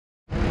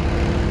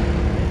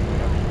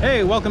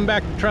Hey, welcome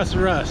back to Trust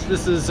and Rust.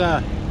 This is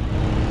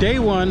day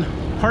one,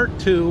 part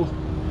two.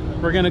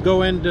 We're gonna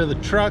go into the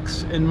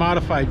trucks and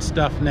modified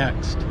stuff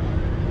next.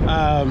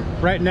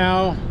 Right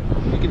now,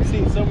 you can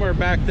see somewhere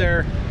back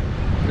there,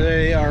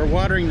 they are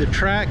watering the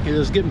track. It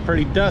is getting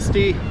pretty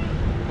dusty.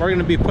 We're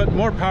gonna be putting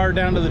more power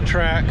down to the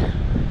track,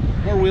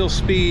 more wheel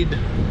speed,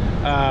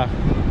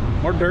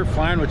 more dirt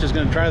flying, which is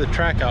gonna dry the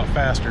track out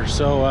faster.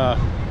 So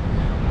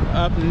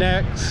up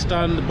next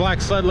on the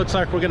black sled, looks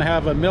like we're gonna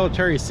have a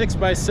military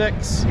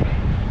 6x6,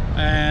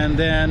 and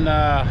then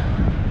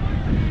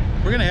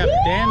we're gonna have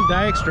Dan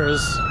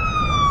Dykstra's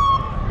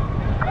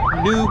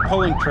new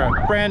pulling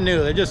truck, brand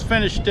new. They just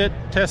finished it,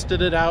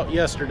 tested it out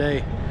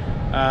yesterday.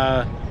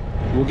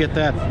 We'll get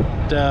that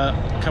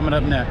coming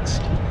up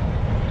next.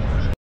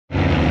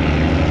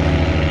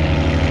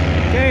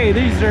 Okay,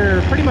 these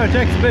are pretty much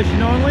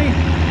exhibition only.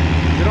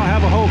 We don't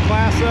have a whole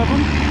class of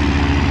them.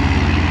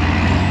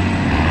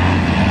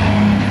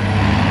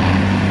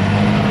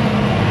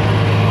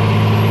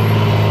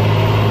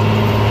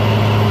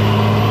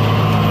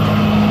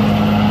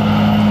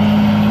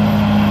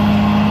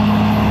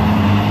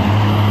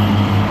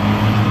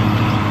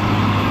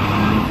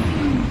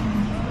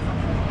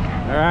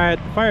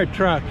 Fire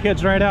truck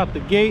heads right out the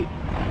gate.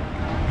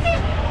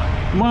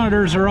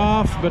 Monitors are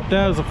off, but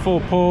that is a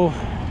full pull,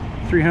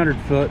 300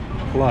 foot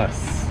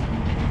plus.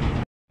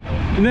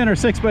 And then our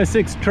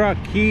 6x6 truck,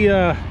 he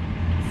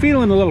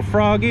feeling a little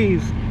froggy.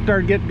 He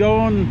started getting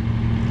going,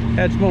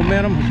 had some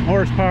momentum, some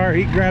horsepower.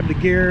 He grabbed the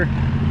gear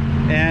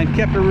and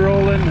kept it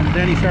rolling, and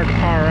then he started to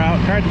power out,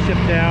 tried to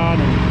shift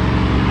down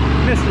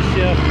and missed the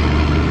shift.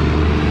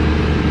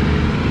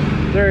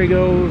 There he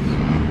goes.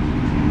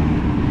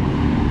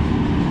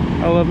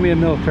 I love me a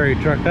military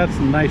truck. That's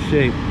in nice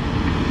shape.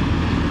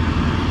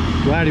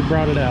 Glad he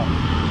brought it out.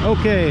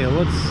 Okay,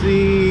 let's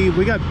see.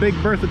 We got Big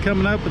Bertha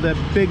coming up with that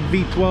big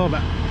V12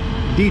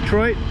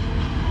 Detroit.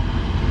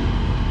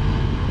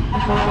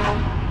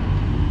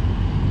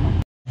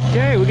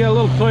 Okay, we got a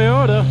little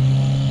Toyota.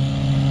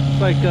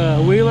 It's like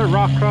a Wheeler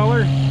rock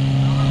crawler.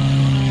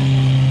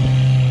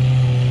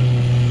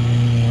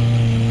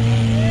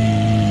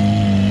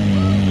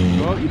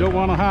 Well, you don't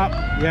want to hop.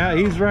 Yeah,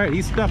 he's right.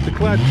 He stuffed the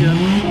clutch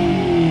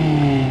in.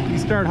 You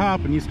start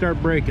hopping, you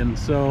start braking.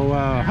 So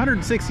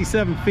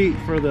 167 feet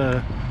for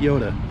the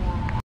Yoda.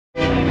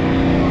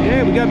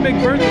 Okay, we got Big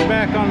Bertha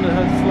back on the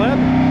sled.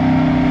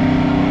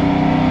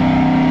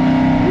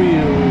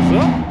 Wheels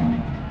up.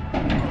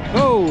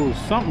 Oh,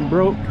 something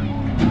broke.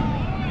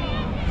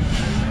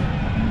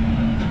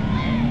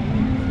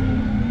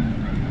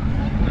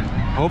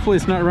 Hopefully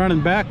it's not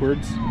running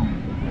backwards.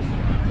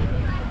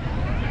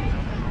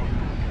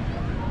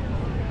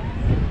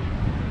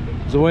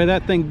 The way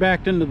that thing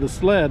backed into the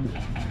sled.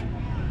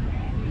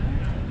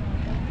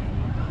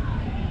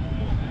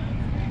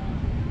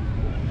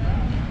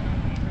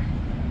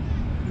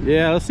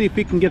 Yeah, let's see if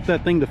he can get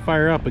that thing to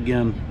fire up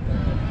again.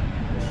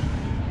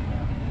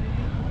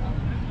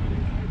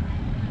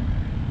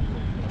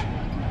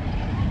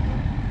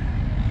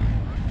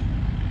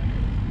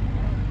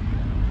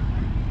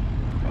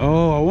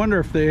 Oh, I wonder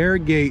if the air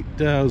gate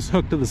was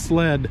hooked to the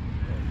sled.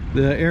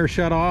 The air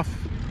shut off.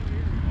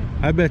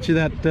 I bet you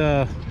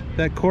that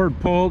that cord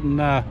pulled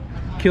and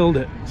killed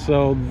it.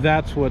 So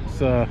that's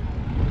what's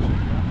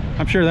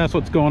I'm sure that's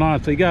what's going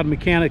on. So you got a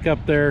mechanic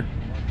up there.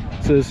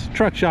 It's his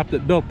truck shop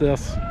that built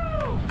this.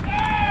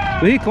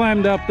 So he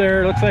climbed up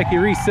there. Looks like he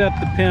reset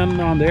the pin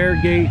on the air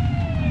gate.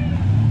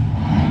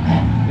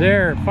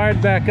 There,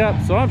 fired back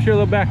up. So I'm sure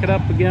they'll back it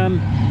up again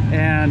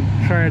and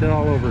try it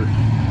all over.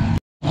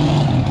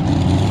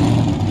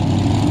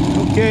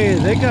 Okay,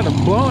 they got a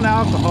blown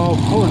alcohol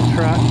pulling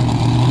truck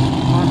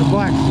on the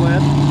black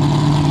sled.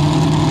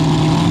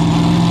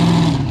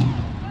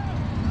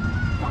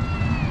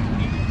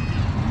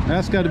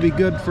 That's got to be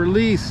good for at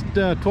least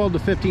 12 to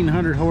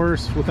 1500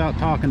 horse without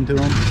talking to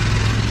him.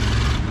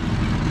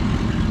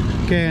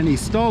 Okay, and he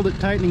stalled it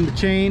tightening the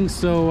chain,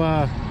 so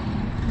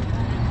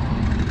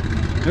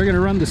they're going to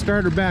run the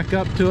starter back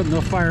up to it and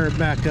they'll fire it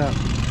back up.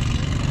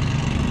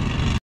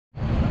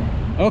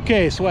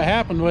 Okay, so what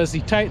happened was he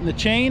tightened the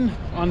chain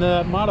on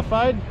the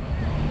modified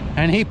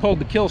and he pulled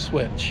the kill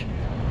switch.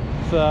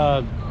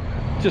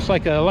 It's just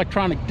like an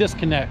electronic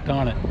disconnect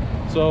on it.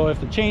 So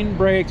if the chain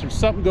breaks or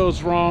something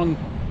goes wrong,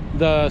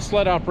 the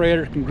sled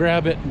operator can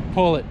grab it and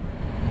pull it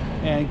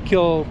and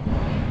kill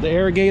the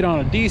air gate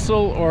on a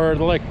diesel or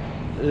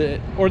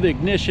the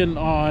ignition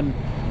on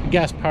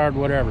gas powered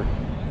whatever.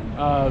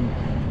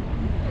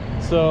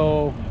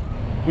 So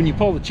when you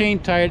pull the chain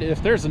tight,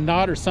 if there's a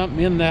knot or something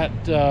in that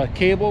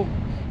cable,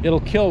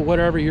 it'll kill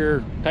whatever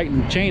you're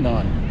tightening the chain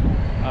on.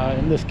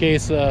 In this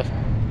case, the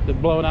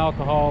blown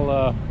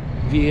alcohol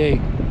V8.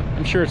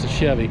 I'm sure it's a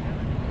Chevy,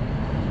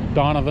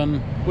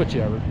 Donovan,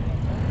 whichever.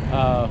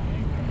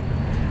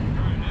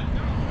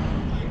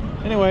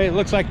 Anyway, it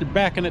looks like they're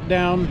backing it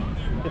down,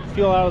 get the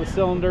fuel out of the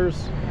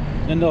cylinders,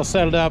 then they'll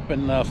set it up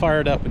and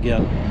fire it up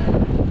again.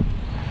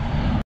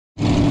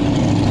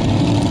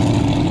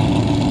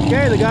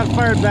 Okay, they got it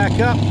fired back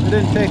up. It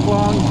didn't take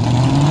long.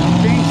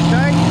 Change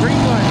tight, green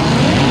light.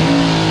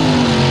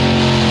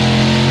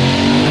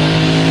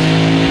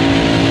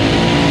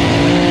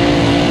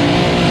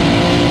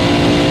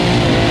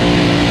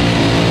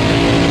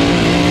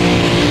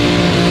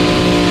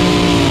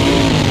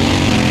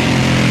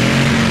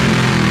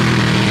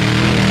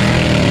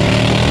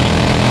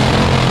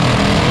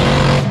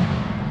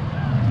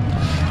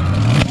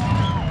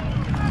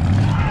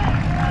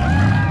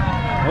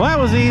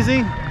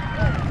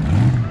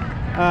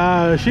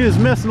 She was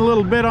missing a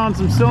little bit on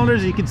some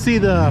cylinders. You could see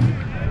the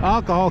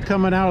alcohol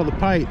coming out of the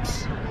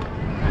pipes,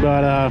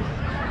 but a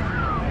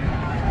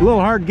little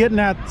hard getting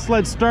that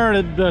sled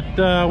started. But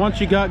once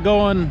she got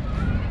going,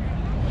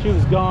 she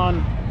was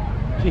gone.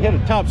 She hit a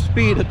top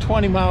speed of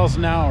 20 miles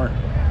an hour.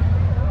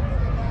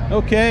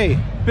 Okay,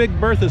 Big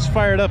Bertha's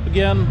fired up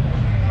again.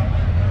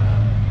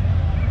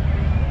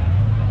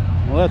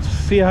 Well, let's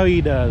see how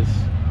he does.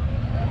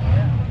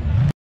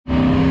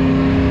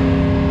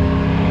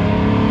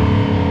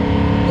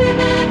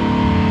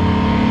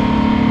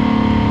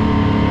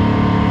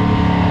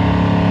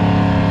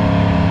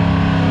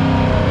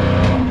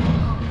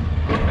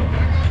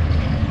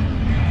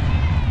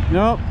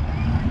 Nope,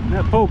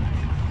 that pole,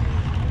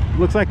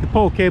 looks like the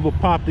pole cable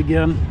popped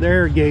again, the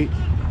air gate.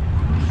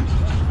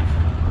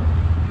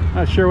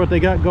 Not sure what they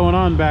got going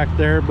on back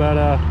there,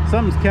 but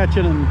something's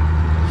catching and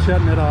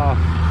shutting it off.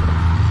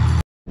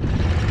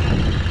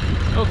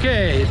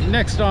 Okay,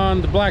 next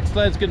on the black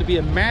sled is going to be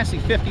a Massey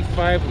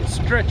 55 with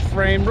stretch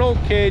frame, roll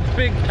cage,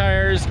 big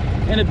tires,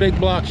 and a big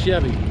block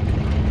Chevy.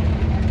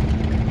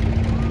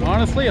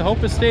 Honestly, I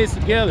hope it stays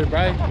together,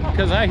 right?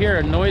 Because I hear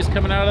a noise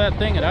coming out of that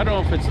thing, and I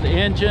don't know if it's the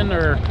engine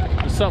or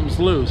if something's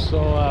loose.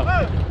 So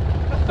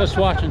let's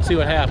watch and see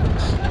what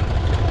happens.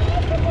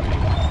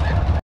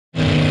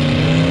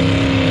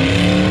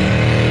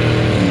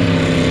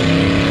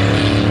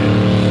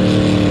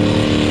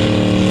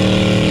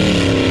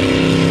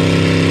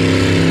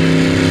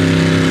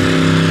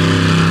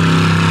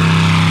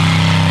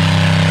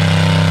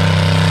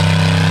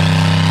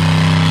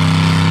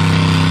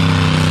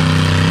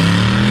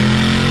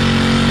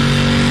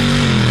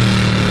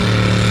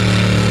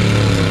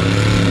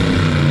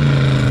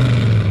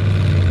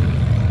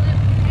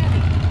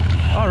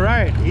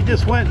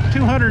 Just went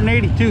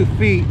 282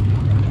 feet.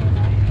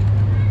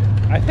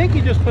 I think he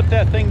just put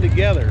that thing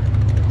together.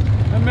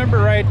 I remember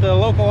right, the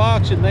local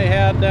auction, they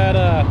had that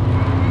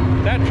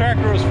that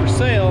tractor was for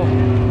sale.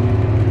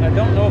 I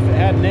don't know if it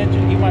had an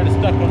engine. He might have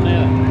stuck one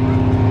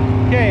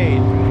in. Okay,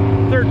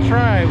 third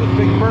try with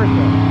Big Bertha.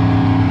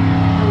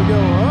 Here we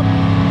go, up.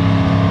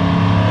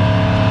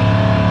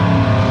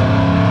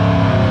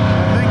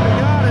 I think we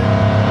got it.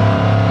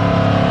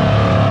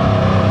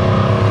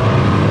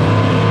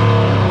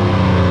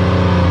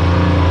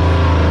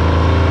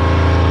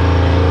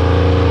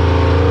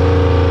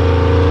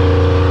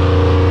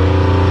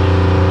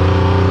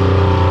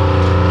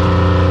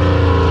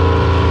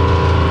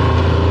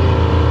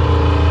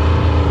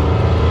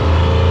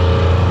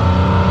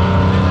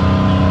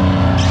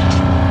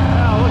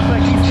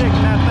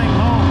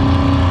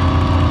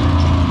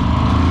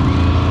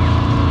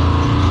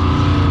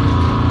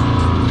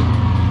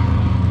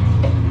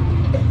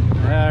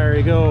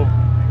 Go.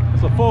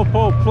 It's a full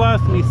pole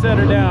plus, and he set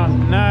her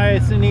down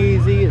nice and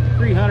easy at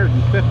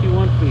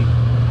 351 feet.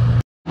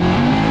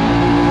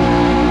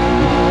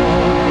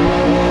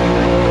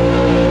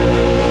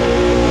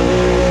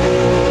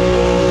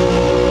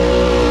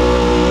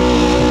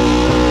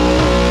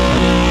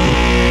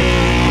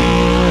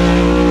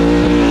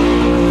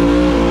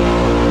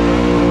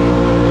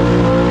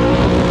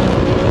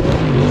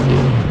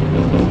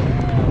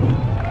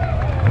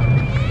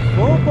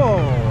 Full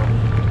pole.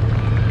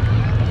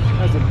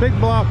 That's a big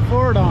block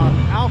Ford on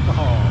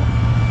alcohol.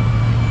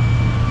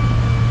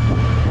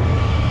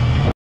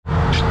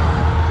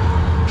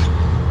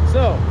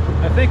 So,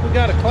 I think we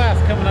got a class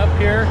coming up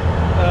here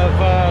of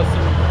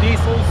some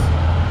diesels.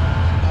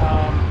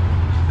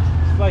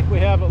 It's like we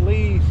have at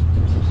least,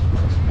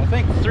 I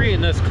think 3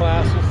 in this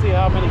class. We'll see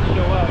how many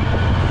show up.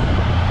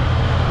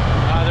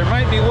 There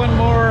might be one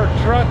more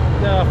truck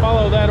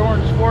follow that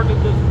orange Ford to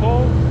this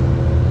pole.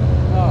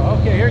 Oh,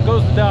 okay, here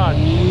goes the Dodge.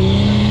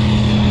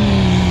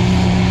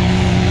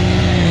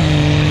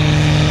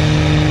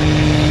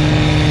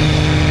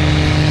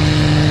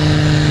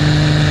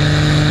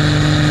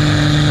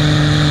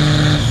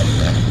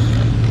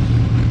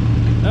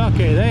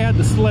 Okay, they had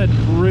the sled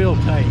real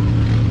tight.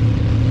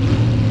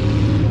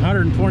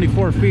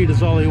 124 feet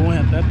is all he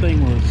went. That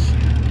thing was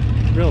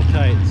real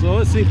tight. So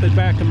let's see if they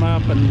back him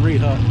up and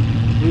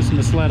loosen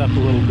the sled up a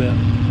little bit.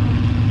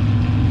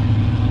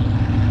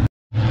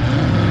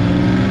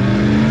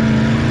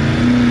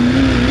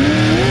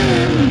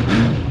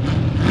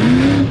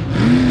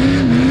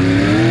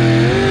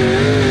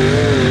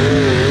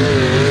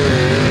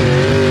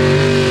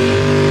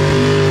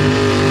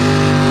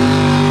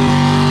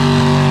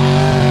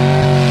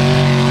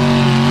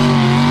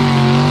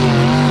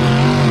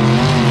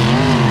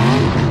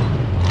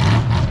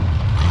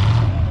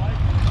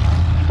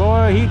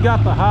 He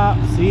got the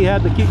hops. He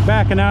had to keep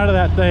backing out of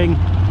that thing.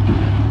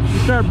 You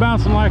start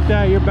bouncing like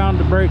that, you're bound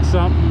to break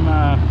something.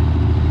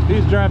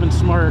 He's driving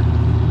smart.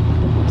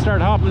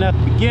 Started hopping at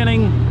the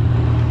beginning,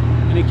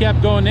 and he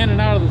kept going in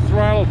and out of the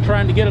throttle,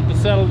 trying to get it to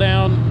settle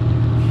down.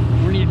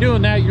 When you're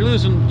doing that, you're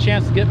losing the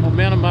chance to get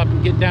momentum up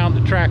and get down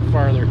the track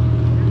farther.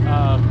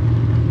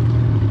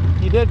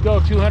 He did go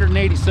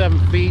 287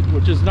 feet,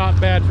 which is not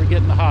bad for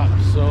getting the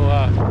hops. So,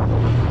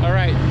 all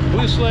right,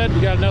 blue sled.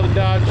 We got another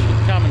Dodge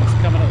coming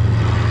up.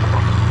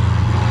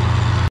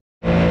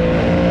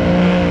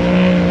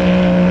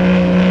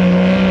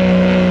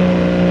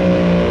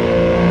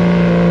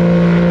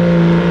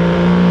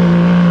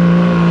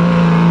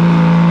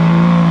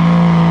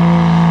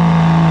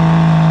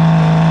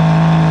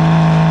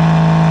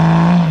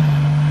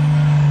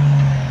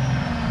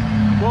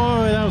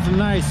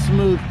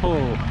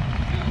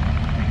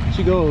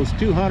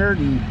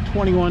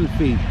 221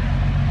 feet.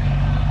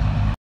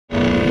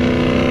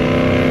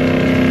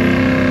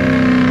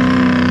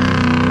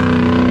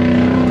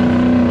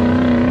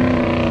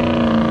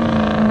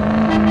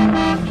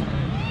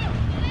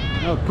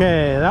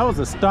 Okay, that was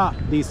a stock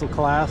diesel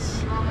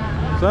class.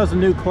 So that's a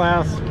new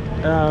class.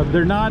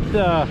 They're not,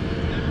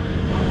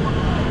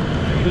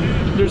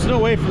 there's no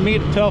way for me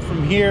to tell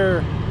from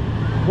here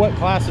what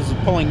classes is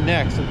pulling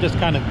next. I'm just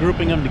kind of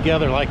grouping them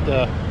together like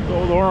the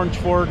old orange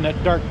Ford and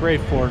that dark gray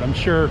Ford. I'm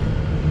sure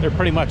they're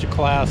pretty much a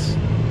class.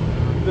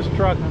 This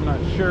truck, I'm not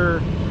sure.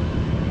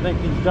 I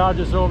think these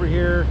Dodges over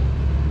here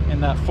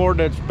and that Ford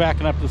that's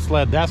backing up the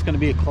sled, that's going to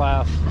be a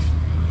class.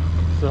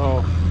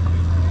 So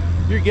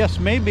your guess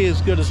may be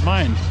as good as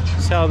mine.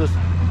 This is how this,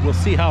 we'll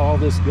see how all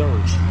this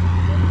goes.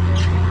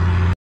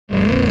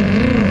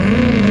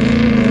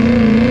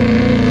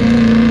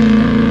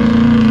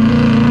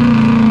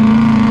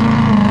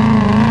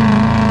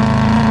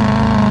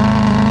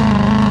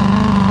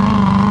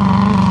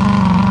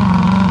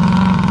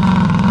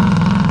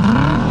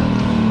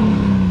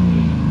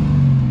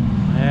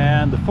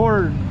 And the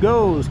Ford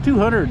goes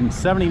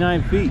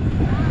 279 feet.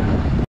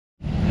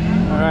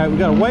 All right, we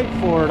got a white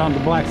Ford on the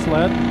black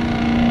sled.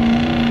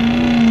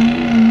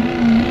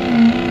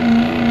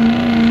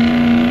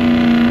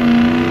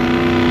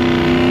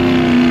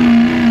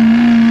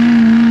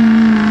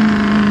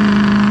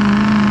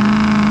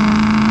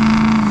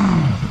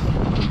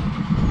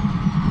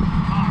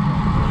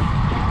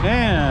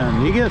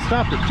 And you get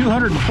stopped at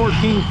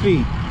 214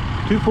 feet,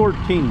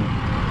 214.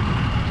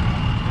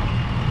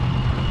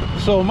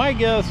 So my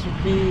guess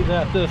would be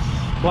that this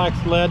black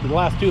sled, the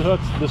last two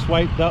hooks, this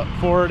white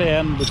Ford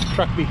and the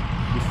truck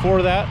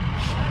before that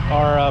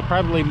are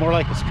probably more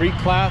like a street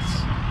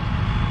class.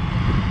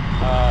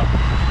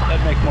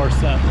 That'd make more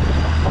sense.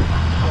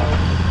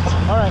 So,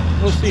 all right,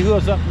 we'll see who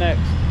is up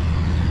next.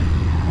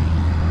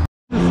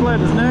 This sled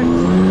is next.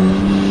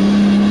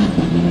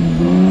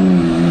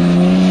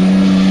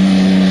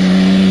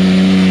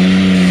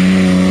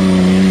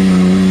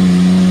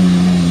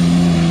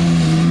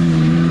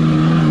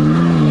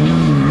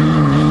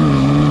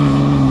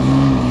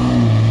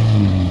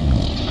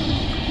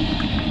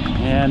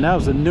 And that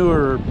was a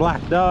newer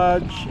black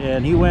Dodge,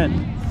 and he went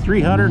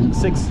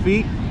 306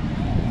 feet.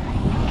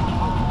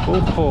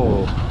 Full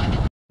pull.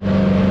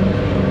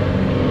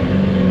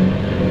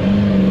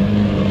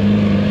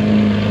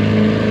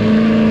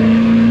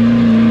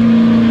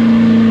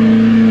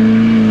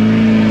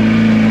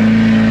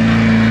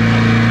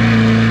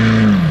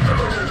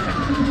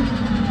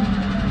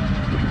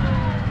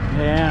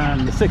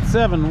 And the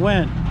 6.7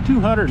 went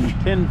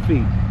 210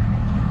 feet.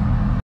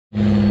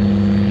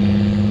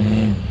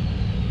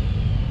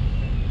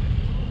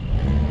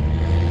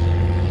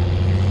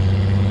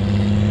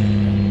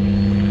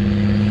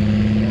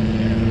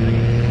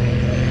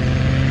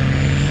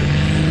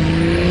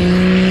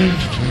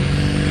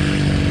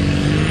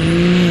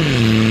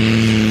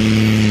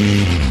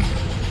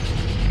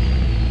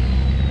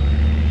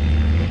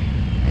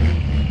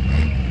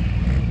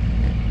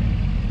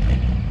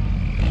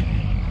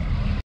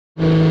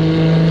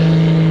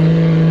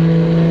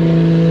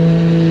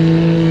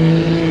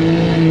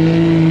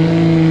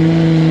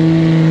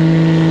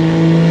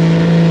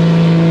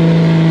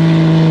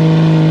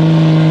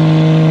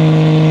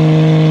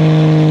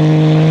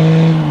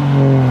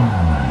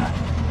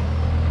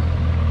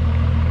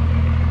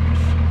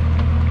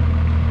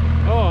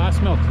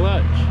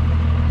 Clutch.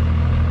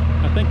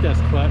 I think that's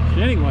clutch.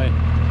 Anyway,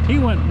 he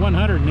went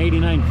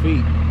 189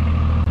 feet.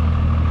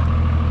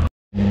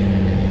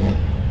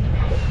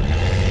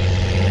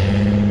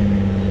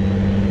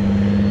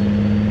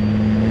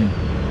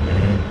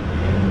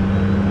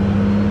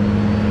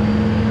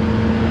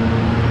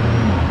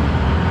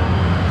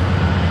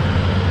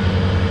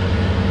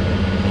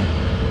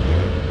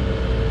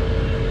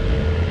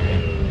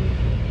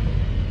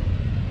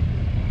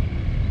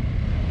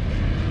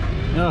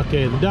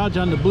 Okay, the Dodge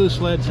on the blue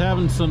sled's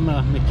having some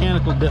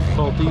mechanical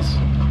difficulties.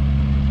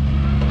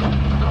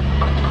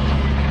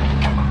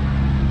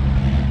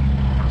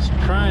 Just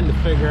trying to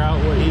figure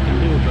out what he can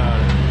do about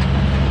it.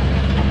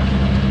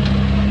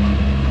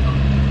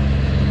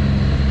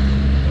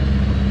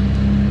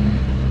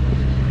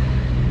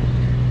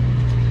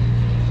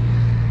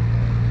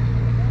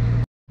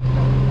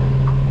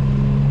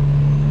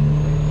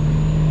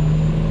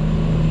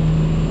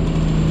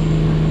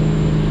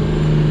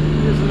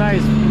 Here's a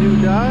nice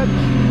new Dodge.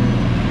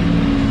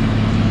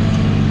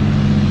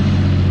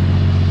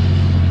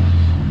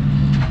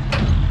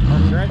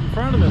 Right in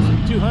front of us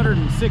at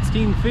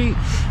 216 feet.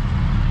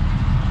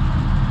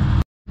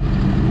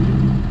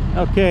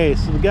 Okay,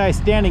 so the guy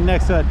standing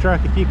next to that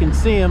truck, if you can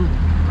see him,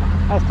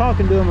 I was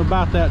talking to him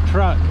about that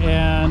truck,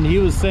 and he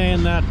was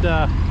saying that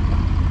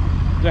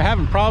they're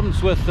having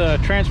problems with the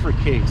transfer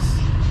case.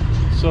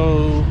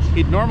 So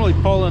he'd normally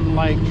pull in,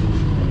 like,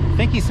 I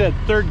think he said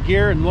third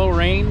gear in low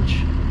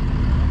range,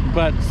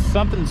 but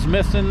something's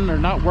missing or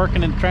not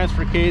working in the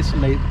transfer case,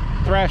 and they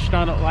thrashed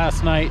on it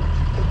last night.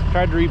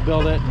 Tried to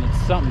rebuild it, and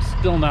something's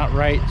still not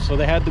right, so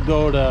they had to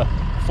go to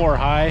 4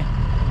 high,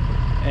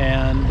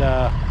 and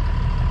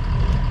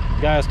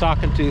The guy I was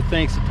talking to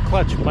thinks that the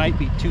clutch might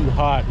be too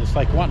hot. It's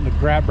like wanting to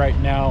grab right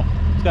now.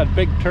 It's got a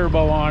big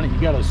turbo on it.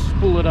 You got to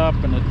spool it up,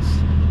 and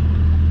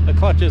the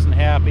clutch isn't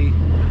happy.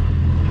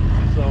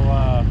 So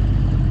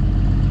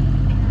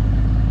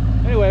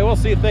anyway, we'll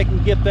see if they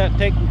can get that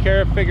taken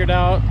care of, figured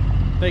out.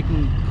 They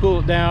can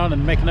cool it down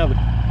and make another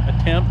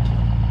attempt.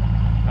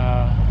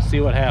 See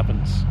what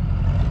happens.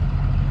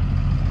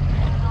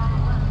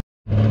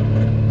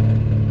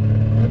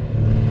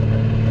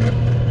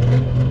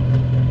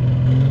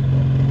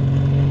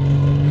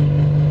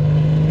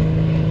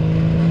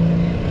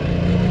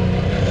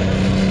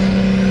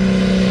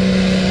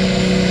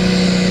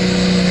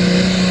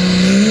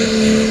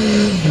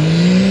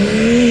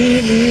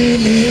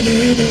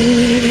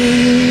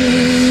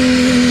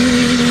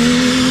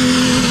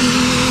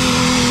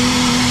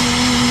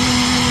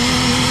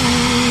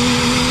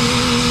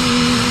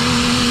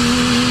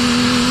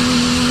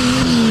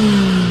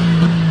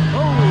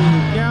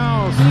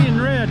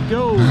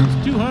 Goes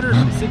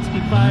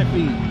 265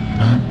 feet.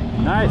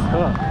 Nice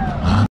hook.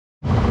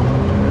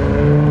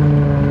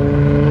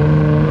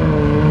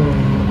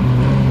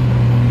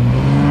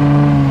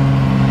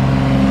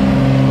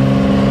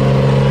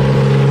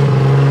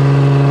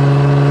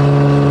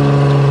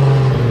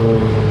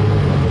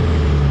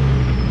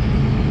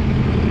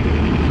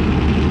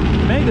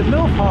 Mega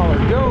milk hauler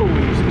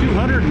goes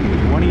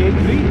 228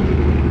 feet.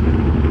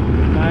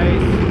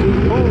 Nice.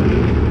 Cool.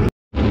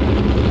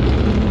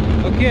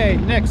 Okay,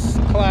 next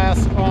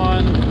class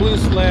on Blue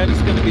Sled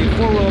is going to be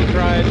 4-wheel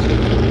drives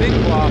with big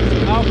blocks,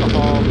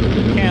 alcohol,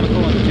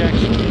 mechanical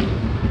injection.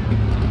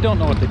 I don't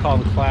know what they call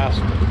the class,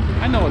 but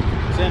I know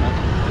what's in it.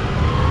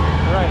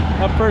 Alright,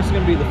 up first is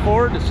going to be the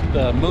Ford. It's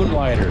the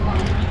Moonlighter.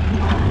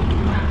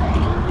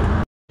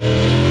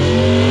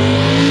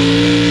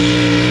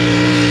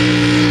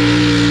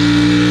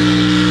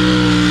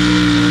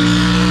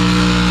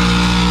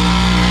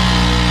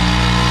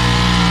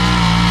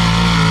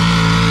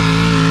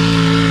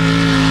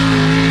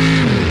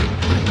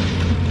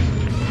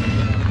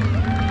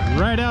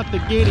 Right out the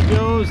gate he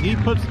goes. He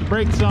puts the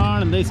brakes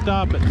on and they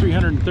stop at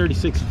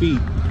 336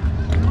 feet.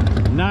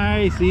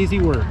 Nice, easy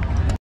work.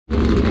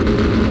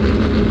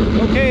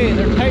 Okay,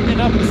 they're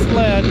tightening up the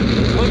sled.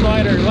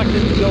 Moonlighter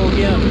elected to go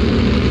again.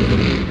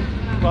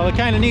 Well, they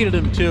kind of needed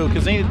him to,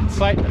 because they needed to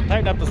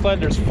tighten up the sled.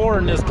 There's 4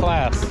 in this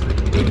class.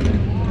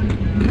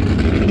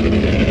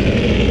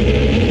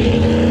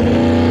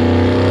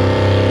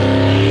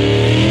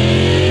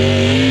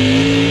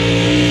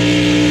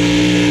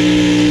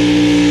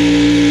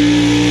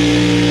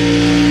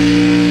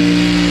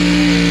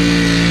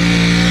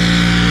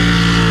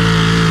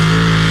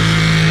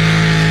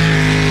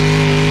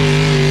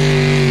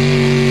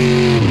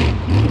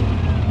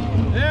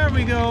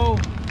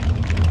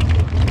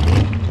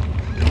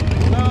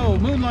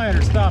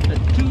 Moonlighter stopped at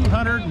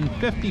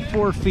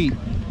 254 feet.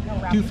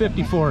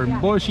 254.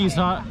 Boy, she's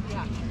hot.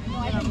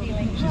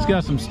 She's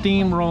got some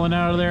steam rolling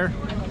out of there.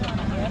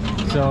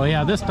 So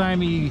yeah, this time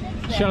he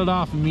shut it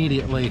off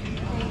immediately.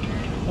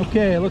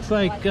 Okay, it looks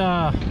like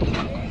the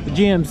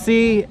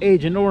GMC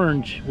Agent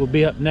Orange will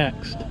be up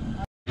next.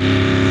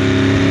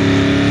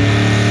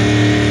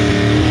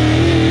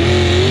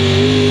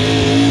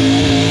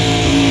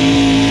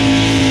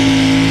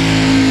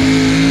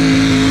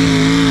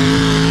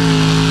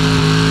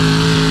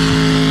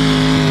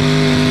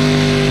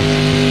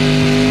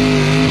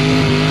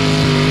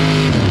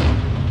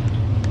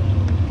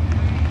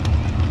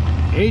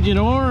 Agent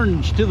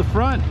Orange to the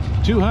front,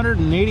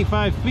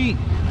 285 feet.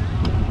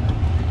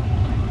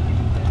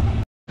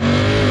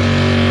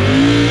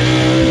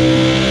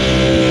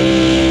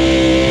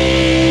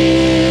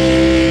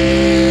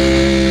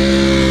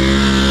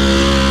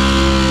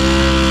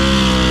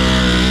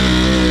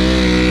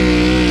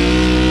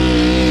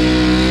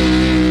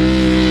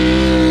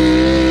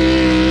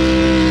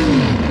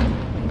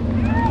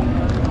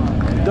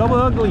 Double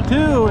Ugly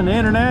 2 and the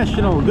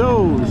International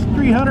goes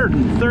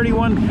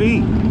 331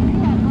 feet.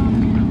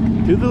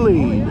 To the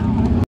lead.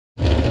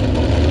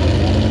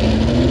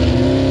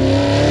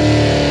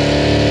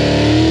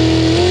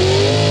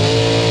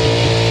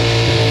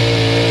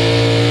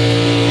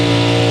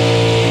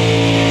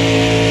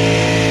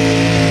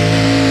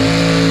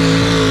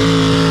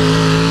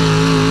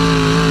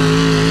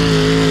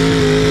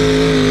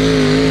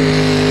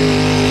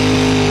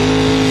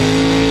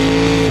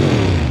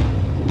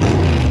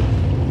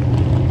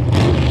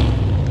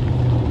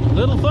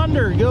 Little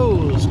Thunder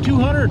goes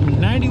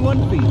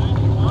 291 feet.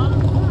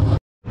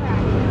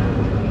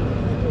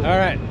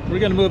 Alright, we're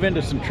going to move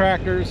into some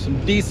tractors,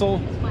 some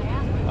diesel.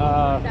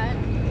 I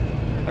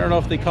don't know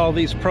if they call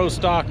these Pro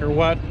Stock or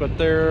what, but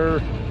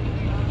they're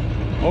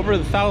over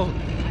the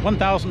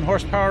 1,000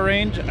 horsepower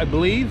range, I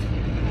believe.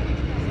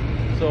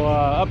 So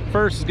up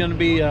first is going to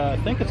be, I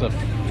think it's a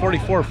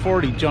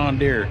 4440 John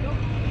Deere.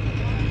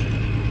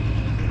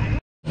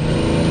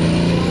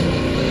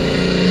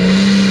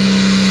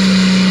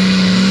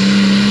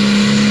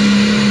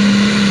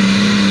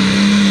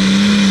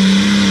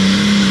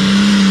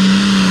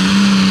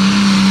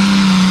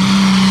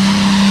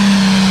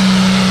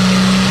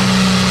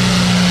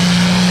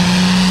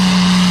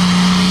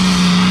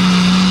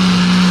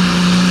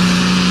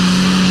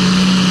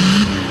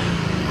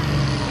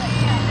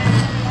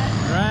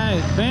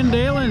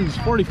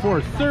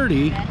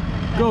 4430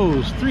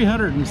 goes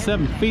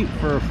 307 feet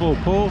for a full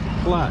pull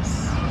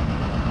plus.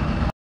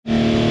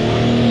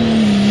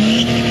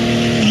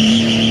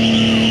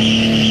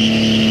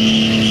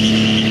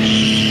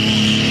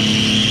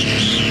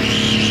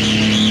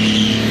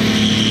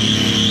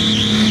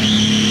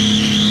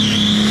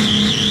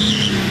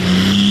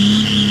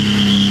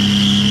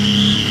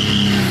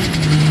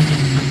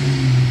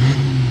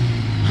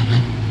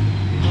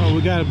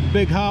 We got a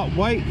big hot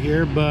white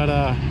here, but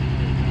a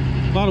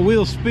lot of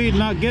wheel speed,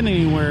 not getting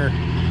anywhere.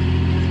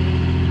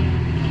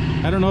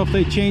 I don't know if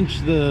they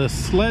changed the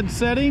sled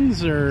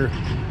settings or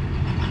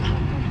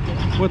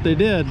what they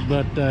did,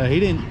 but he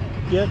didn't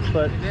get.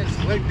 But that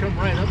sled come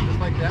right up just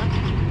like that.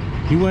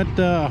 He went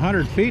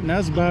 100 feet, and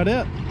that's about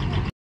it.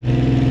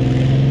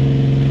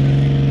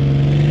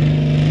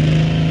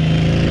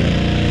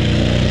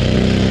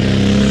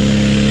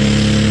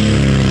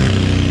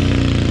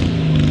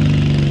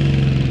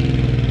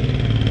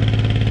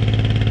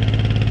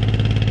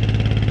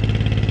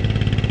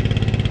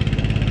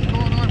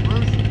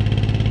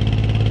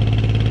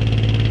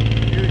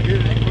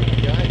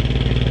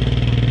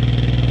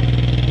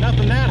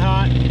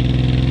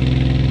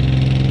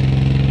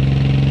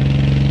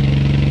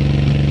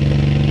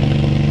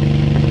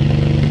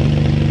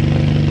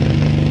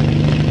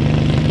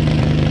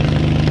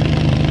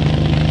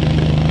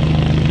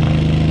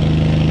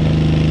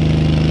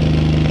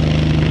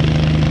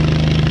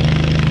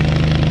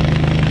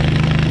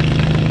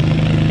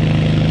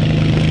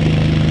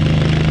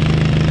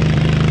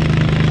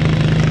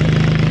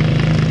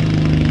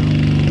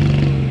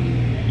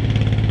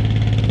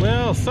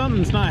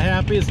 Something's not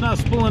happy. It's not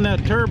spooling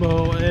that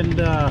turbo, and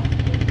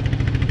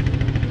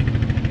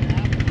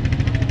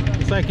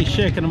it's like he's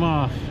shaking them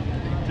off.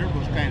 The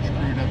turbo's kind of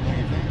screwed up, don't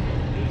you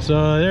think?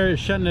 So they're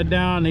shutting it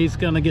down. He's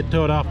going to get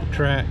towed off the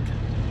track.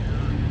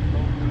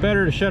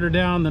 Better to shut her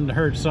down than to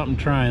hurt something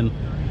trying.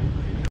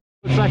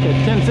 Looks like a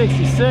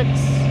 1066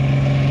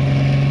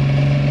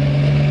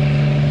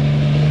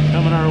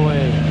 coming our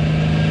way.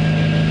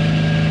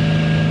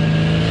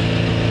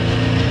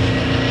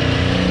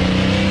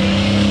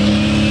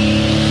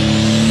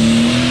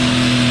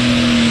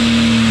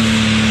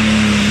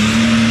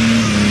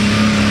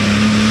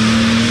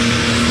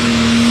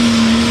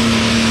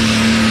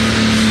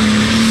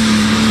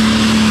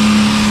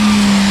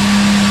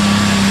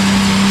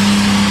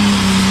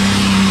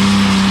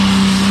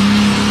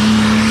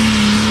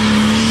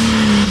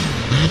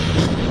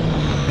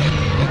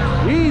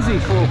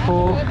 Full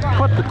pull,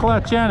 put the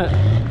clutch in it,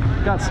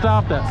 got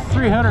stopped at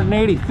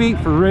 380 feet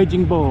for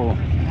Raging Bull.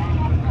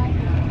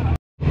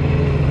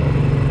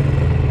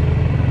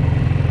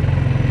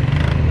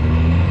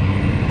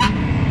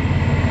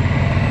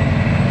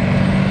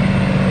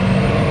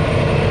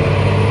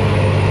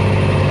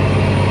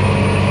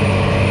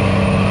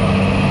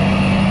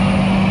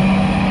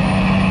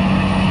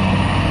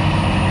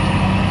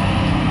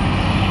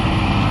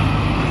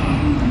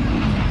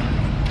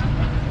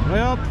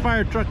 Well, the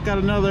fire truck got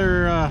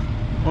another,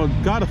 well,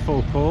 got a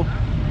full pull,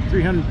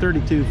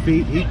 332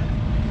 feet. He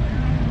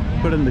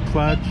put in the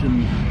clutch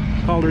and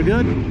called her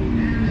good.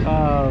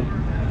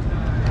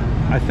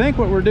 I think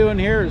what we're doing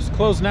here is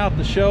closing out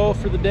the show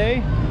for the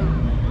day.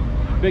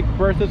 Big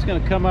Bertha's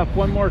going to come up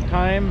one more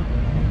time.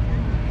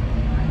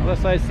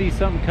 Unless I see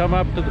something come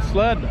up to the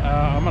sled,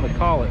 I'm going to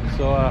call it.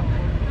 So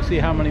we'll see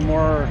how many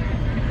more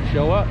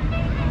show up.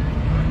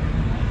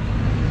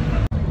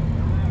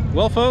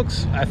 Well,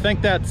 folks, I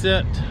think that's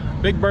it.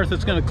 Big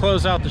Bertha's going to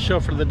close out the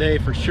show for the day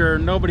for sure.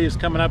 Nobody is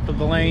coming up to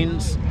the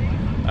lanes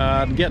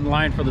to get in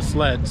line for the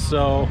sleds.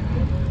 So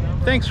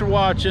thanks for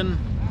watching.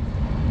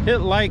 Hit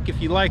like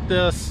if you like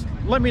this.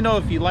 Let me know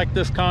if you like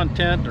this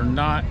content or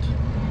not.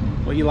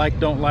 What you like,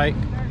 don't like.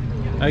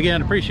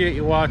 Again, appreciate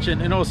you watching,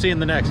 and we'll see you in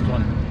the next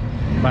one.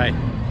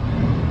 Bye.